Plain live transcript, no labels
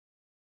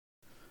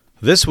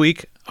This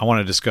week, I want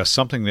to discuss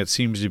something that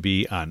seems to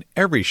be on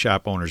every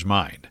shop owner's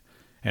mind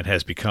and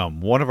has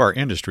become one of our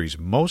industry's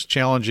most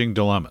challenging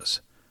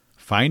dilemmas: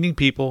 finding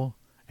people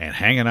and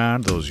hanging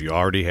on to those you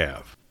already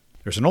have.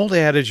 There's an old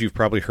adage you've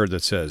probably heard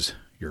that says,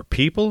 your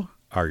people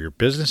are your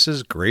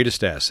business's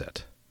greatest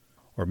asset.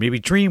 Or maybe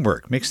dream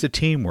work makes the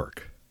team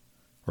work.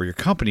 Or your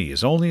company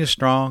is only as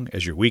strong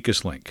as your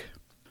weakest link.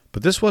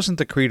 But this wasn't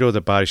the credo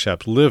that body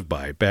shops lived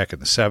by back in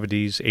the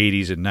 70s,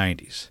 80s, and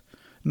 90s.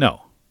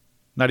 No,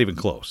 not even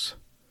close.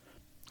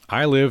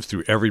 I lived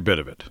through every bit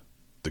of it.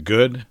 The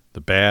good,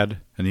 the bad,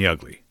 and the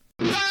ugly.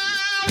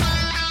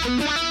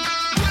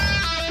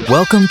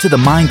 Welcome to the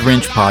Mind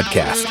Wrench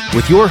Podcast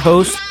with your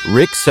host,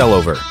 Rick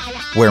Sellover,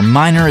 where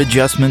minor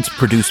adjustments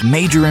produce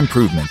major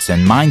improvements in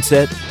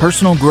mindset,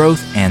 personal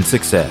growth, and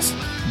success.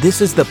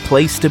 This is the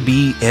place to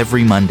be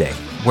every Monday,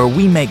 where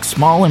we make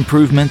small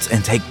improvements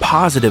and take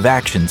positive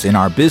actions in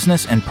our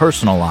business and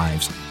personal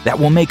lives that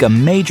will make a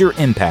major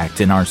impact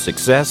in our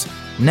success,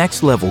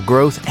 next level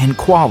growth, and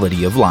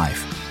quality of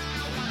life.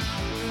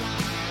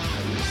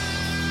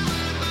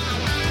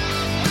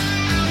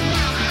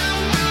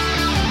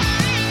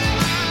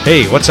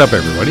 Hey, what's up,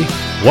 everybody?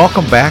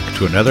 Welcome back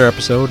to another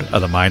episode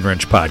of the Mind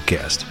Wrench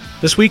Podcast.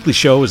 This weekly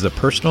show is the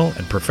personal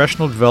and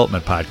professional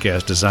development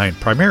podcast designed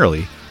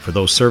primarily for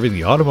those serving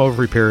the automotive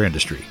repair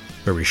industry,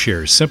 where we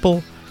share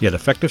simple yet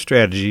effective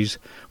strategies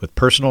with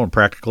personal and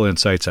practical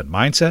insights on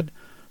mindset,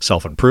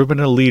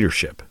 self-improvement, and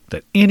leadership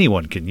that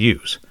anyone can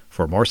use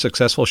for a more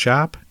successful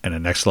shop and a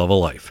next-level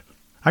life.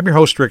 I'm your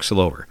host, Rick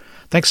Sellover.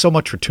 Thanks so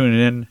much for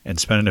tuning in and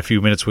spending a few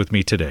minutes with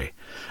me today.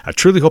 I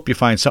truly hope you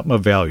find something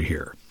of value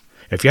here.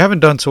 If you haven't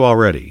done so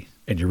already,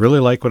 and you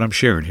really like what I'm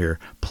sharing here,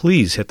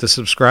 please hit the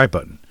subscribe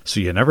button so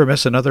you never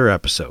miss another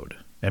episode.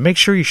 And make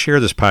sure you share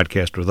this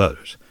podcast with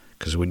others,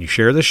 because when you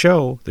share the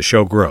show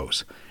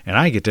grows, and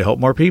I get to help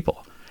more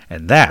people.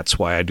 And that's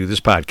why I do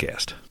this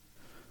podcast.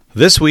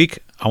 This week,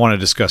 I want to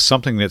discuss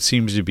something that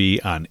seems to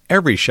be on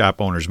every shop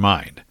owner's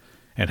mind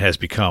and has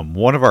become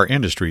one of our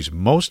industry's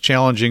most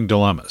challenging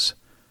dilemmas: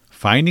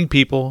 finding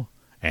people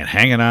and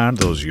hanging on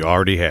to those you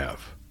already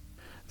have.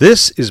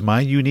 This is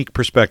my unique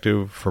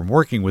perspective from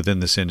working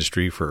within this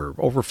industry for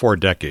over 4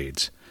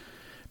 decades,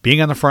 being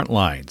on the front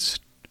lines,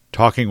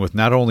 talking with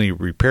not only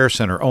repair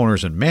center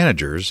owners and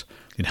managers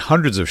in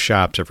hundreds of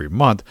shops every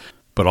month,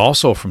 but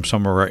also from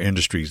some of our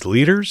industry's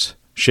leaders,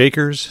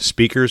 shakers,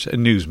 speakers,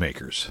 and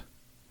newsmakers.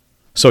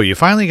 So you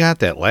finally got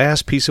that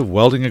last piece of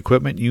welding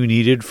equipment you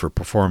needed for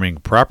performing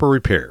proper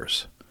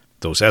repairs.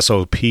 Those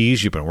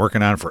SOPs you've been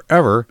working on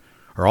forever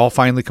are all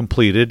finally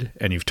completed,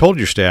 and you've told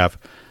your staff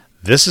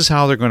this is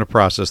how they're going to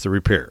process the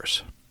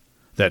repairs.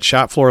 That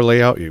shop floor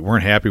layout you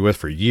weren't happy with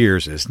for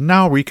years is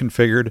now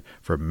reconfigured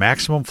for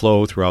maximum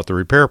flow throughout the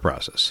repair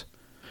process.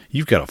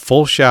 You've got a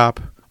full shop,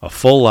 a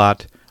full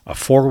lot, a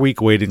 4-week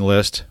waiting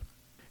list,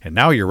 and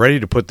now you're ready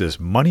to put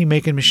this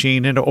money-making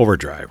machine into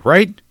overdrive,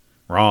 right?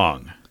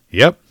 Wrong.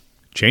 Yep.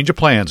 Change of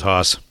plans,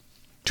 Hoss.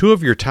 2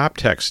 of your top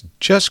techs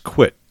just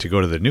quit to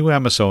go to the new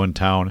MSO in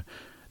town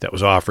that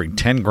was offering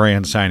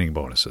 $10,000 signing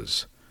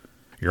bonuses.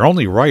 Your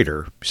only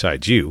writer,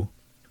 besides you,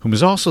 whom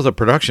is also the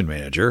production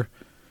manager,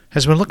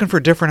 has been looking for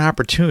different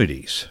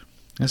opportunities.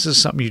 This is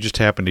something you just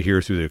happened to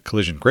hear through the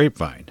collision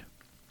grapevine.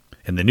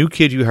 And the new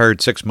kid you hired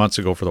 6 months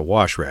ago for the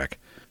wash rack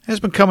has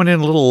been coming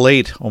in a little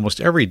late almost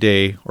every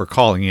day or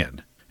calling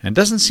in, and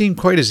doesn't seem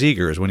quite as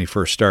eager as when he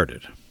first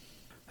started.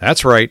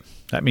 That's right,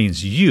 that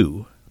means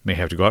you may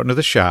have to go out into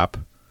the shop,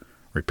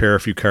 repair a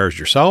few cars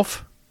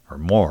yourself, or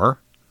more,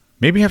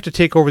 maybe have to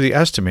take over the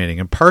estimating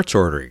and parts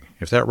ordering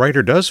if that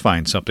writer does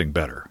find something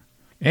better.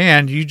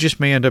 And you just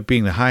may end up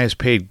being the highest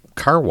paid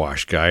car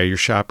wash guy your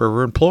shop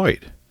ever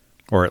employed.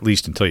 Or at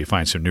least until you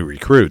find some new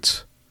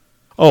recruits.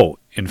 Oh,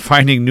 and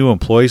finding new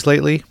employees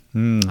lately?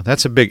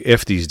 That's a big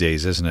if these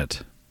days, isn't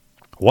it?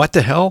 What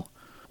the hell?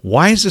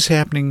 Why is this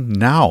happening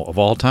now of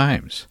all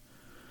times?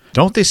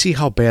 Don't they see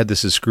how bad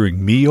this is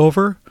screwing me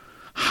over?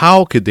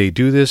 How could they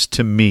do this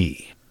to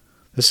me?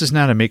 This is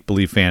not a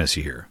make-believe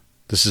fantasy here.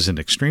 This is an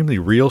extremely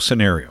real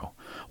scenario.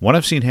 One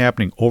I've seen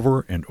happening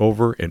over and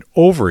over and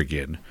over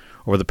again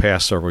over the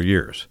past several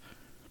years.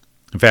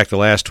 In fact, the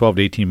last 12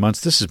 to 18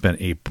 months, this has been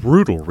a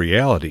brutal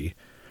reality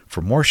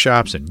for more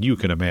shops than you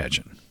can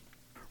imagine.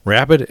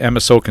 Rapid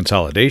MSO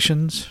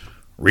consolidations,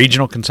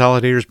 regional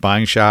consolidators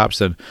buying shops,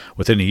 then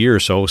within a year or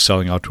so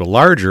selling out to a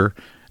larger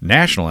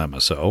national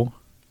MSO,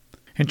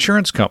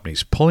 insurance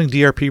companies pulling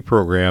DRP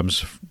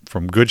programs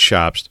from good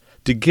shops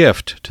to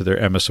gift to their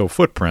MSO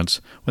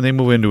footprints when they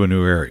move into a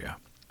new area,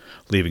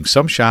 leaving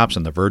some shops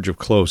on the verge of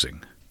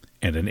closing,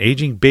 and an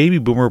aging baby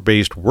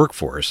boomer-based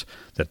workforce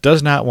that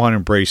does not want to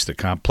embrace the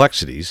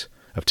complexities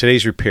of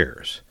today's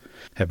repairs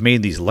have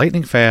made these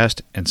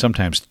lightning-fast and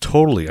sometimes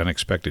totally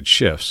unexpected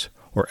shifts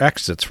or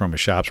exits from a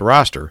shop's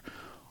roster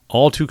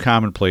all too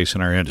commonplace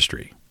in our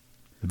industry.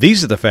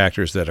 These are the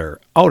factors that are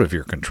out of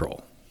your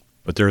control.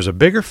 But there is a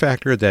bigger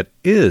factor that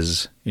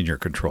is in your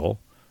control.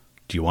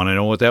 Do you want to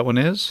know what that one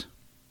is?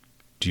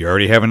 Do you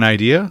already have an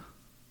idea?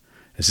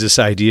 Is this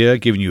idea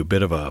giving you a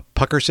bit of a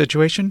pucker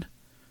situation?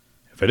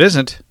 If it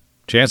isn't,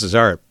 chances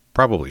are it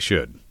Probably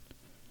should.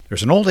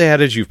 There's an old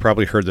adage you've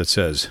probably heard that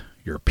says,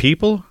 your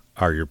people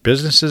are your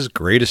business's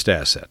greatest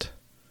asset.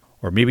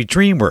 Or maybe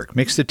dream work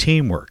makes the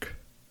team work.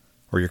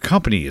 Or your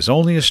company is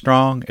only as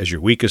strong as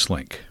your weakest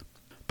link.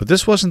 But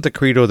this wasn't the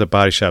credo that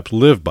body shops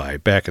lived by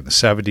back in the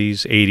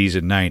 70s, 80s,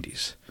 and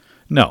 90s.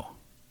 No,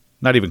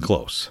 not even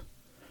close.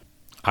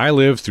 I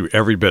lived through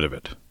every bit of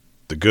it.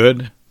 The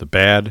good, the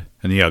bad,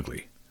 and the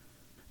ugly.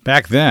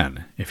 Back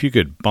then, if you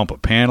could bump a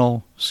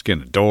panel,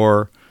 skin a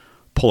door,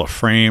 pull a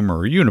frame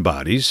or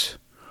unibodies,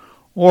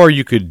 or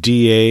you could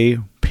DA,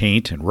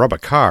 paint, and rub a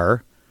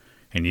car,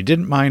 and you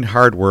didn't mind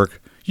hard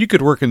work, you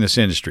could work in this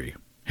industry.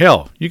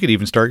 Hell, you could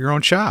even start your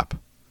own shop.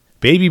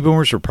 Baby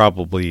boomers were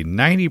probably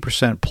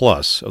 90%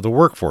 plus of the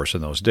workforce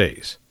in those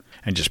days,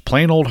 and just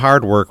plain old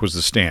hard work was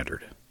the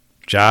standard.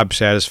 Job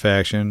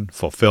satisfaction,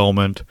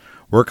 fulfillment,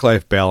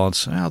 work-life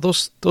balance,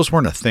 those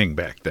weren't a thing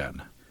back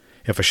then.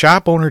 If a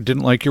shop owner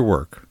didn't like your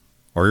work,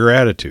 or your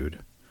attitude,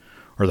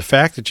 or the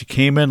fact that you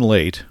came in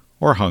late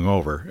or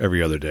hungover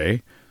every other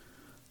day,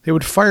 they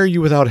would fire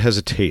you without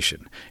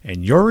hesitation,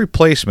 and your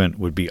replacement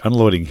would be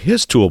unloading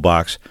his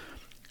toolbox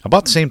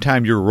about the same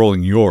time you were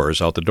rolling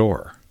yours out the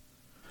door.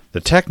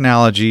 The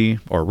technology,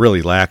 or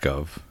really lack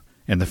of,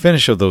 and the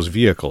finish of those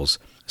vehicles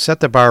set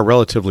the bar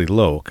relatively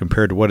low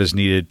compared to what is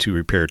needed to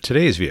repair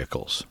today's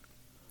vehicles.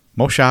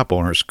 Most shop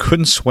owners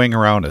couldn't swing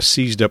around a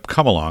seized-up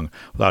come-along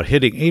without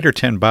hitting 8 or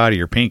 10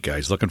 body or paint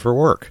guys looking for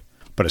work.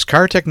 But as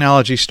car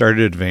technology started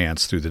to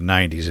advance through the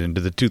 90s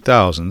into the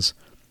 2000s,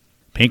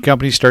 paint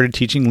companies started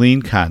teaching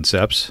lean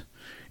concepts,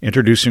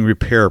 introducing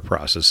repair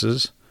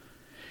processes,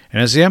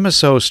 and as the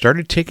MSOs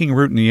started taking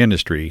root in the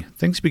industry,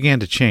 things began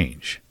to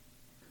change.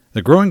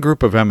 The growing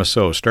group of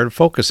MSOs started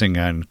focusing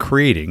on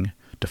creating,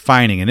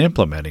 defining, and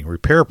implementing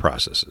repair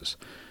processes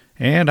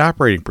and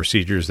operating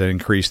procedures that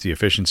increased the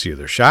efficiency of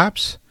their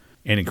shops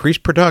and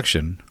increased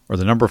production or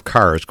the number of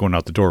cars going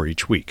out the door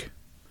each week.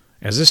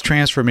 As this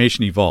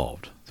transformation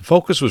evolved, the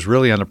focus was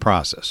really on the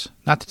process,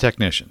 not the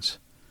technicians.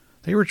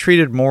 They were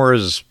treated more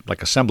as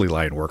like assembly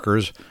line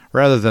workers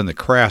rather than the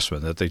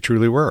craftsmen that they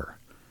truly were.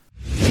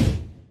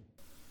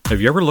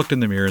 Have you ever looked in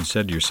the mirror and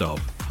said to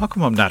yourself, how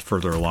come I'm not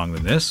further along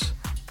than this?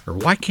 Or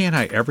why can't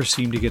I ever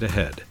seem to get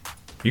ahead?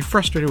 Are you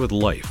frustrated with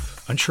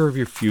life, unsure of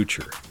your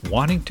future,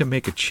 wanting to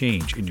make a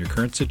change in your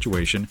current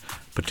situation,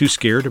 but too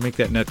scared to make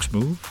that next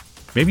move?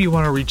 Maybe you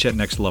want to reach that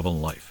next level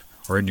in life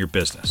or in your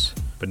business,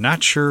 but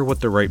not sure what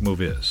the right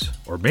move is.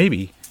 Or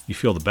maybe you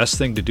feel the best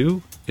thing to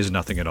do is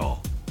nothing at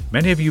all.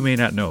 Many of you may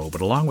not know,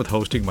 but along with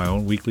hosting my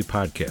own weekly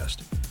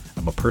podcast,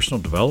 I'm a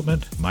personal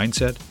development,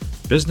 mindset,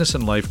 business,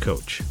 and life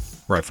coach,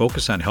 where I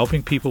focus on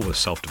helping people with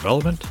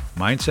self-development,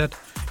 mindset,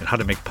 and how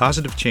to make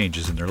positive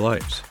changes in their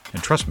lives.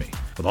 And trust me,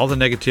 with all the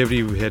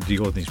negativity we've had to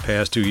deal with these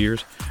past 2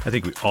 years, I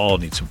think we all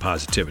need some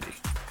positivity,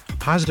 a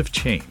positive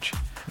change,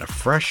 and a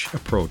fresh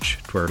approach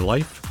to our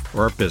life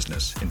or our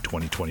business in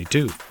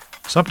 2022.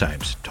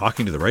 Sometimes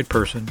talking to the right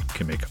person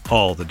can make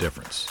all the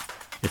difference.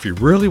 If you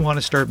really want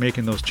to start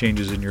making those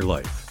changes in your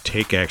life,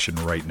 take action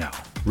right now.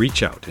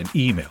 Reach out and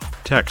email,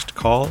 text,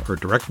 call, or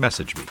direct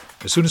message me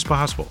as soon as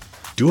possible.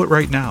 Do it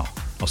right now.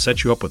 I'll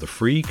set you up with a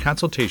free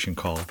consultation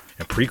call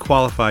and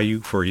pre-qualify you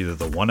for either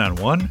the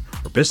one-on-one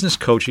or business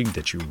coaching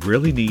that you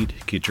really need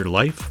to get your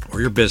life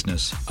or your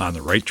business on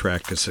the right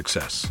track to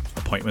success.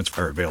 Appointments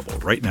are available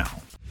right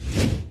now.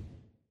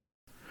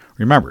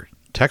 Remember,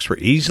 techs were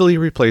easily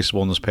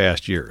replaceable in those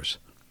past years.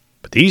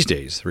 But these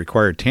days, the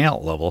required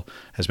talent level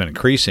has been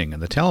increasing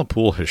and the talent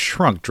pool has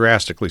shrunk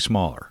drastically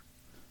smaller.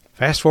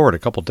 Fast forward a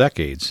couple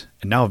decades,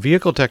 and now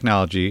vehicle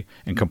technology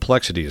and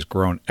complexity has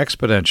grown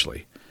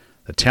exponentially.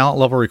 The talent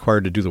level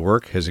required to do the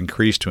work has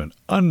increased to an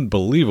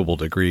unbelievable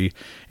degree,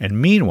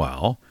 and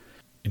meanwhile,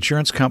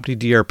 insurance company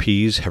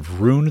DRPs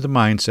have ruined the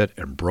mindset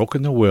and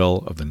broken the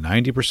will of the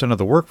 90% of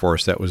the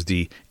workforce that was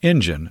the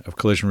engine of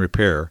collision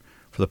repair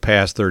for the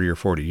past 30 or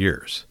 40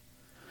 years.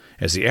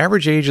 As the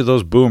average age of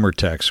those boomer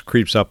techs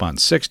creeps up on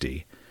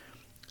 60,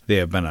 they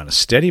have been on a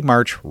steady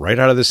march right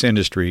out of this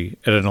industry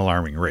at an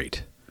alarming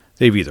rate.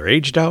 They've either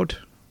aged out,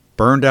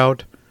 burned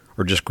out,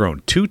 or just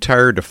grown too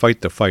tired to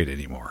fight the fight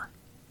anymore.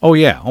 Oh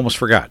yeah, almost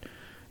forgot.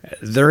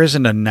 There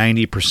isn't a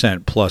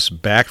 90% plus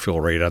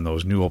backfill rate on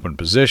those new open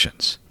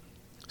positions.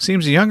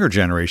 Seems the younger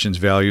generations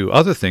value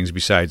other things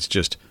besides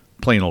just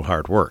plain old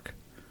hard work.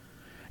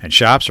 And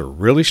shops are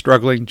really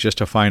struggling just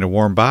to find a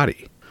warm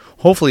body.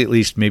 Hopefully at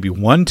least maybe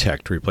one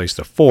tech to replace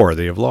the 4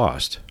 they have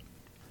lost.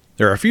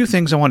 There are a few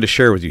things I wanted to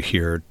share with you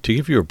here to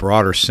give you a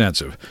broader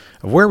sense of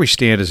where we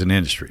stand as an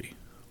industry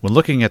when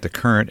looking at the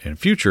current and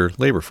future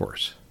labor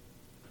force.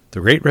 The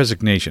Great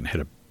Resignation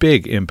had a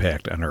big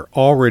impact on our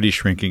already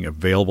shrinking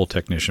available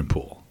technician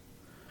pool.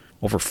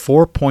 Over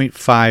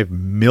 4.5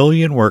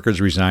 million workers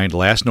resigned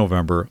last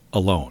November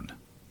alone.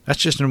 That's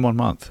just in 1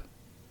 month.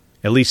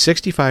 At least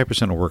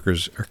 65% of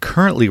workers are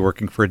currently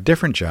working for a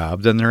different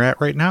job than they're at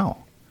right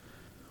now.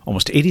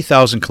 Almost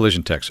 80,000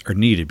 collision techs are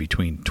needed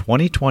between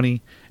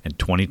 2020 and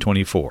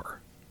 2024.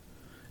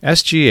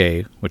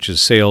 SGA, which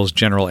is sales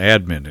general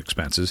admin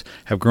expenses,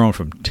 have grown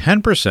from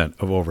 10%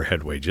 of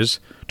overhead wages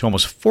to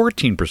almost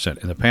 14%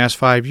 in the past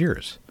 5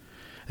 years.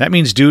 That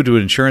means due to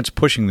insurance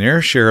pushing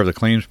their share of the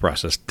claims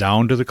process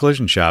down to the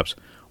collision shops,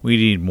 we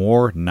need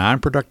more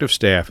non-productive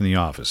staff in the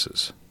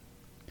offices.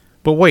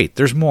 But wait,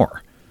 there's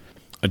more.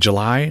 A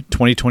July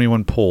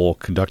 2021 poll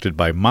conducted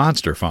by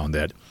Monster found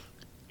that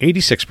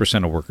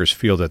 86% of workers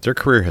feel that their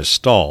career has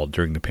stalled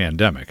during the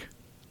pandemic.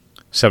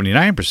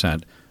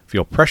 79%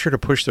 feel pressure to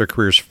push their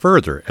careers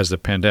further as the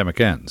pandemic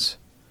ends.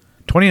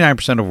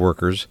 29% of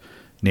workers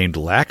named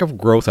lack of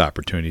growth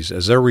opportunities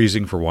as their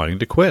reason for wanting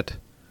to quit.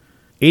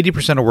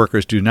 80% of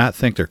workers do not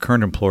think their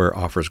current employer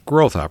offers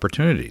growth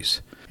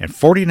opportunities. And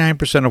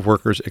 49% of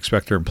workers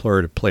expect their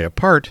employer to play a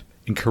part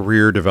in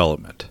career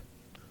development.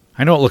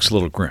 I know it looks a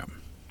little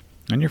grim.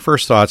 And your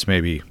first thoughts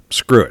may be,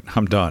 screw it,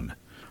 I'm done.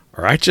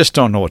 Or I just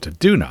don't know what to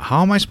do now.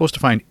 How am I supposed to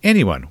find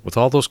anyone with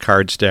all those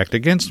cards stacked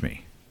against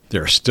me?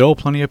 There are still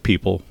plenty of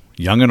people,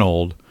 young and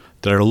old,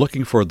 that are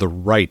looking for the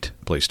right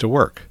place to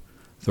work,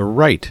 the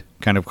right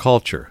kind of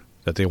culture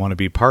that they want to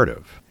be part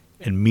of,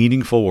 and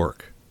meaningful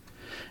work.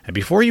 And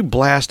before you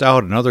blast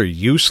out another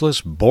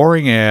useless,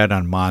 boring ad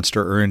on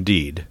Monster or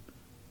Indeed,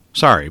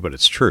 sorry, but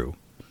it's true,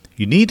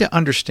 you need to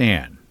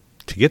understand,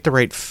 to get the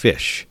right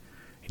fish,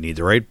 you need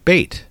the right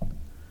bait,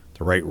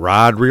 the right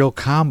rod-reel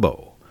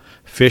combo,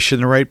 fish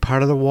in the right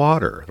part of the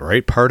water, the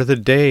right part of the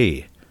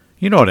day.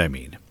 You know what I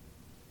mean.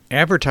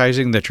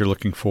 Advertising that you're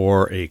looking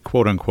for a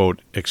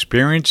quote-unquote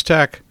experienced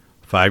tech,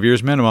 5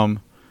 years minimum,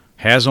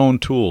 has own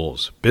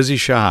tools, busy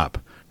shop,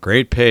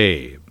 great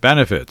pay,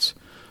 benefits,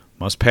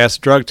 must pass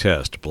drug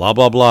test, blah,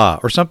 blah, blah,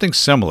 or something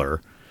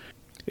similar,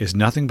 is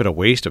nothing but a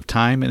waste of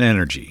time and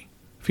energy.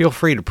 Feel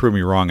free to prove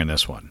me wrong in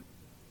this one.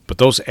 But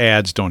those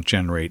ads don't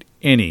generate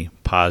any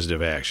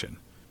positive action.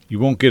 You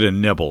won't get a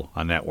nibble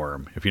on that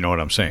worm, if you know what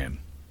I'm saying.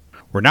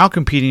 We're now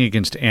competing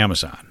against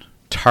Amazon,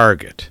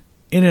 Target,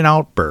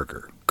 In-N-Out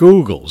Burger,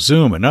 Google,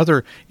 Zoom, and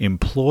other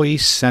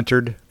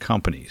employee-centered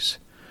companies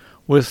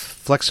with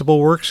flexible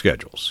work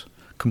schedules,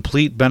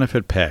 complete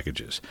benefit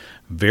packages,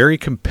 very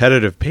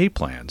competitive pay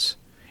plans,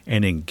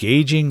 and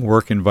engaging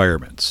work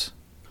environments.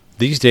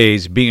 These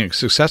days, being a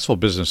successful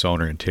business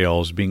owner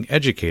entails being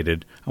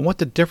educated on what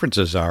the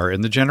differences are in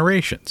the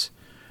generations.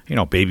 You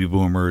know, baby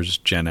boomers,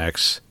 Gen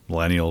X,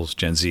 millennials,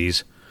 Gen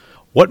Zs.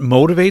 What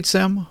motivates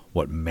them,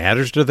 what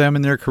matters to them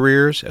in their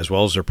careers, as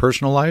well as their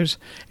personal lives,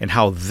 and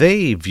how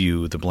they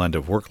view the blend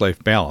of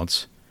work-life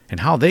balance,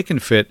 and how they can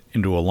fit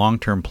into a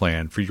long-term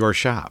plan for your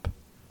shop.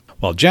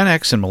 While Gen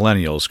X and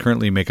millennials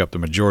currently make up the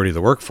majority of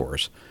the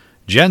workforce,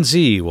 Gen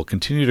Z will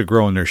continue to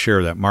grow in their share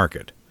of that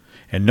market.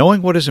 And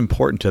knowing what is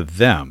important to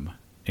them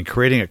and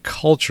creating a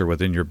culture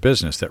within your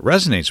business that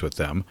resonates with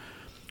them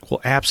will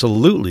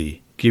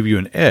absolutely give you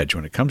an edge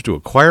when it comes to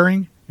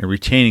acquiring and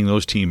retaining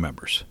those team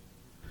members.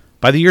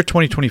 By the year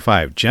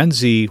 2025, Gen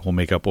Z will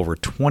make up over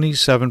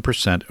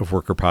 27% of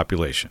worker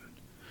population.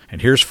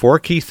 And here's 4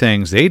 key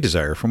things they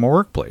desire from a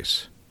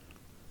workplace.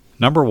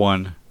 Number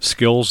 1,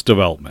 skills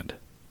development.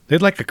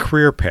 They'd like a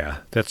career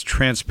path that's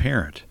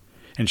transparent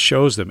and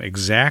shows them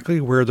exactly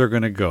where they're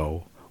going to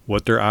go,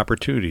 what their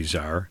opportunities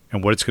are,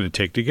 and what it's going to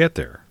take to get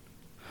there.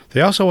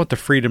 They also want the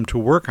freedom to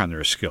work on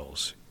their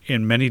skills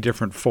in many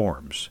different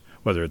forms,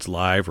 whether it's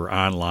live or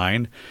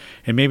online,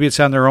 and maybe it's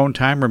on their own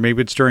time or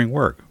maybe it's during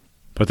work.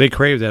 But they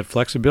crave that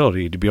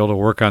flexibility to be able to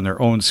work on their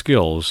own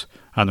skills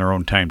on their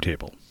own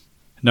timetable.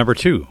 Number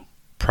 2,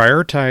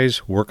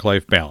 prioritize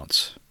work-life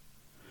balance.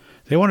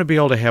 They want to be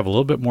able to have a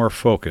little bit more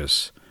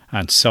focus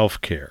on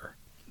self-care.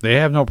 They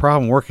have no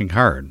problem working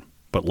hard,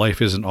 but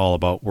life isn't all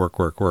about work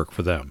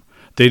for them.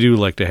 They do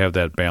like to have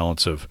that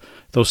balance of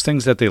those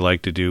things that they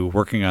like to do,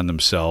 working on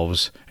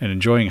themselves and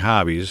enjoying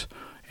hobbies,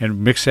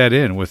 and mix that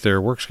in with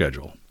their work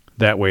schedule.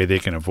 That way they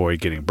can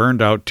avoid getting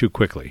burned out too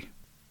quickly.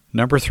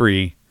 Number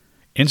 3,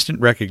 instant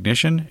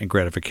recognition and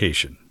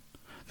gratification.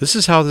 This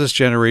is how this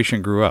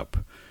generation grew up.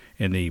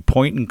 In the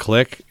point and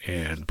click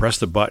and press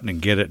the button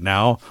and get it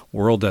now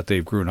world that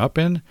they've grown up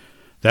in,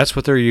 that's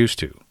what they're used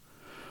to.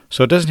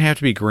 So it doesn't have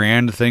to be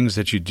grand things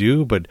that you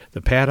do, but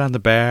the pat on the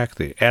back,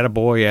 the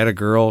attaboy,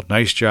 attagirl,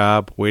 nice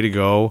job, way to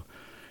go.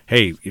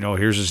 Hey,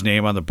 here's his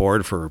name on the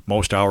board for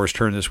most hours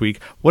turned this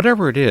week.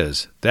 Whatever it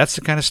is, that's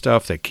the kind of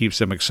stuff that keeps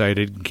them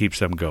excited and keeps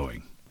them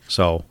going.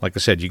 So, like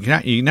I said, you're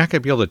not going to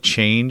be able to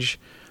change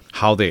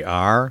how they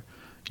are.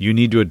 You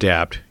need to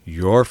adapt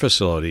your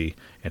facility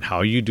and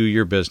how you do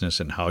your business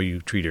and how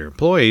you treat your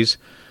employees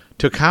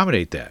to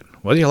accommodate that.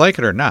 Whether you like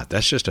it or not,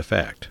 that's just a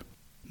fact.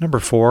 Number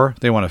 4,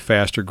 they want a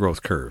faster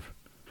growth curve.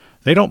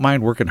 They don't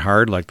mind working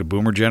hard like the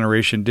boomer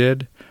generation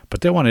did, but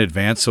they want to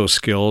advance those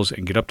skills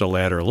and get up the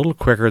ladder a little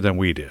quicker than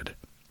we did.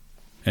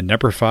 And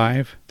number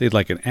 5, they'd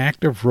like an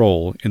active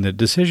role in the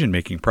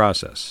decision-making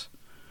process.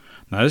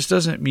 Now, this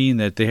doesn't mean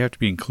that they have to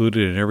be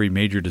included in every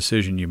major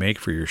decision you make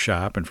for your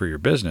shop and for your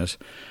business,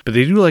 but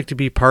they do like to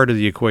be part of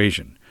the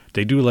equation.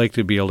 They do like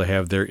to be able to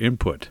have their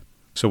input.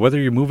 So whether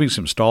you're moving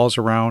some stalls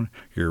around,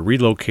 you're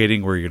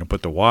relocating where you're going to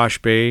put the wash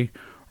bay,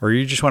 or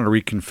you just want to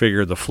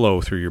reconfigure the flow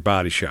through your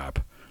body shop,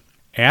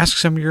 ask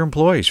some of your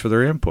employees for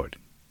their input.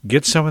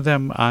 Get some of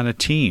them on a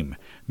team,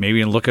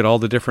 maybe, and look at all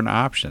the different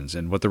options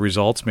and what the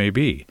results may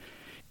be.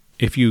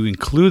 If you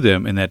include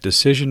them in that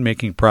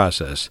decision-making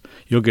process,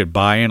 you'll get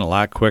buy-in a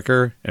lot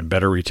quicker and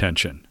better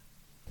retention.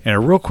 And a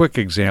real quick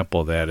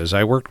example of that is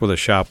I worked with a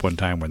shop one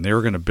time when they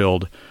were going to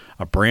build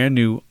a brand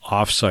new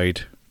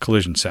off-site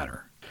collision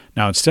center.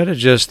 Now, instead of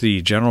just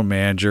the general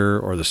manager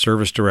or the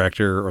service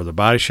director or the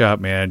body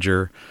shop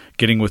manager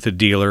getting with the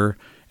dealer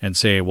and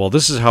say, well,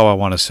 this is how I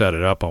want to set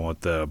it up. I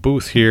want the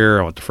booth here.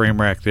 I want the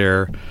frame rack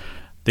there.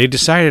 They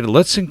decided,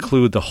 let's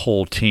include the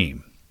whole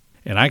team.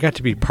 And I got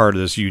to be part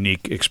of this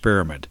unique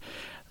experiment.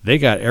 They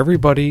got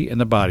everybody in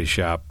the body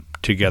shop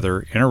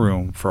together in a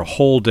room for a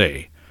whole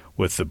day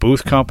with the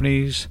booth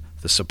companies,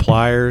 the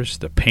suppliers,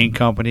 the paint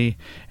company,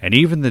 and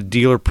even the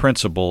dealer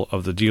principal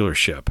of the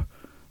dealership.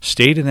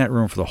 Stayed in that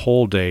room for the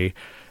whole day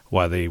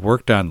while they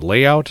worked on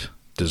layout,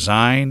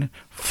 design,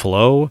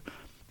 flow.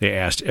 They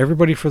asked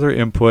everybody for their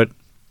input,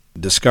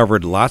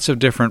 discovered lots of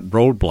different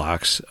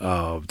roadblocks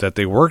that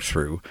they worked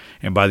through,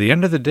 and by the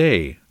end of the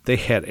day, they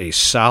had a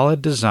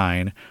solid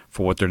design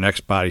for what their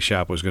next body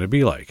shop was going to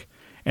be like.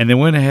 And they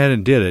went ahead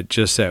and did it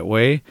just that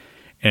way,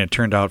 and it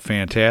turned out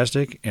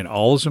fantastic, and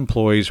all those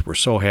employees were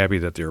so happy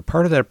that they were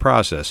part of that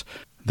process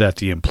that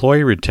the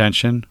employee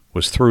retention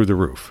was through the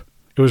roof.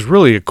 It was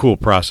really a cool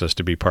process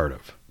to be part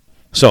of.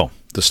 So,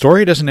 the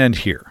story doesn't end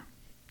here.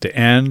 The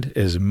end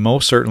is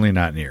most certainly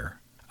not near.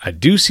 I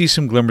do see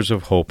some glimmers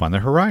of hope on the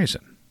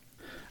horizon.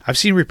 I've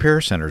seen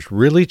repair centers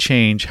really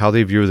change how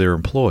they view their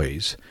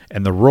employees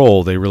and the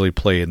role they really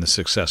play in the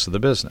success of the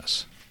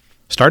business.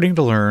 Starting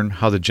to learn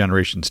how the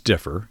generations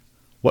differ,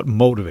 what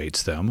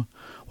motivates them,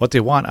 what they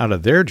want out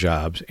of their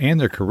jobs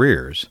and their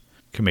careers,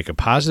 can make a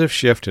positive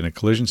shift in a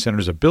collision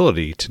center's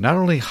ability to not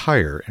only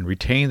hire and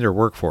retain their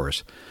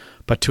workforce,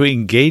 but to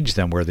engage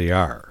them where they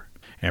are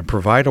and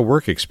provide a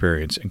work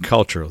experience and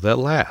culture that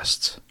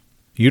lasts.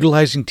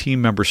 Utilizing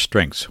team members'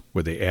 strengths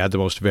where they add the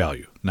most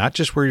value, not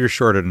just where you're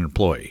short an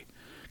employee.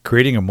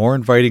 Creating a more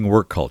inviting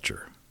work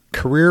culture,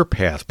 career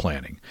path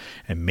planning,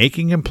 and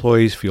making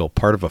employees feel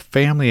part of a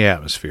family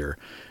atmosphere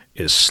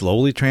is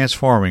slowly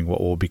transforming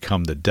what will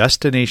become the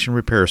destination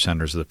repair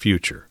centers of the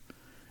future.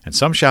 And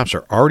some shops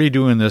are already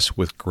doing this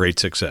with great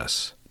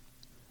success.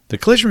 The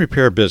collision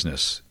repair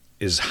business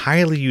is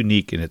highly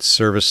unique in its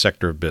service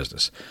sector of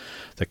business.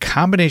 The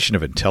combination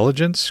of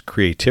intelligence,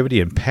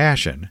 creativity, and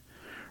passion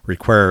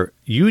require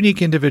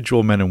unique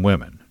individual men and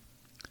women.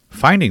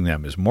 Finding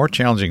them is more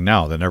challenging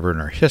now than ever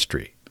in our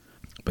history.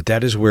 But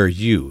that is where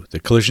you, the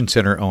collision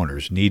center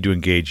owners, need to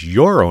engage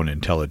your own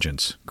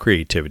intelligence,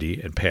 creativity,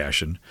 and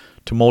passion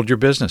to mold your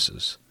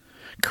businesses.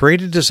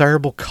 Create a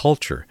desirable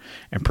culture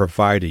and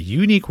provide a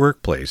unique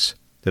workplace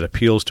that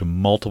appeals to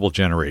multiple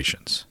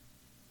generations.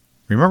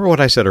 Remember what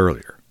I said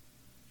earlier.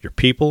 Your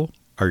people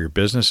are your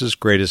business's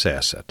greatest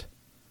asset.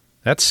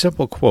 That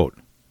simple quote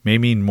may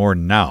mean more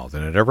now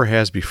than it ever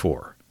has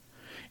before.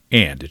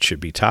 And it should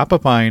be top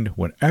of mind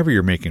whenever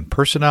you're making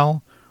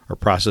personnel or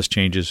process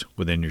changes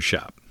within your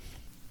shop.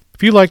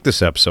 If you like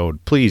this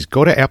episode, please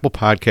go to Apple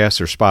Podcasts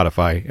or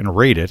Spotify and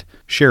rate it,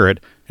 share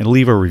it, and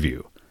leave a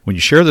review. When you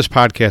share this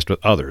podcast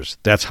with others,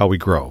 that's how we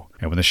grow.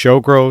 And when the show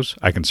grows,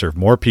 I can serve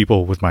more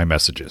people with my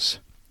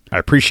messages. I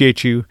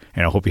appreciate you,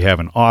 and I hope you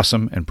have an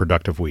awesome and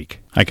productive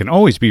week. I can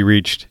always be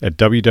reached at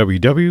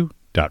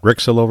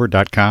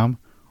www.ricksillover.com,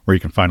 where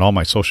you can find all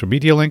my social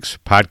media links,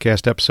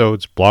 podcast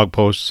episodes, blog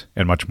posts,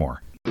 and much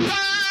more.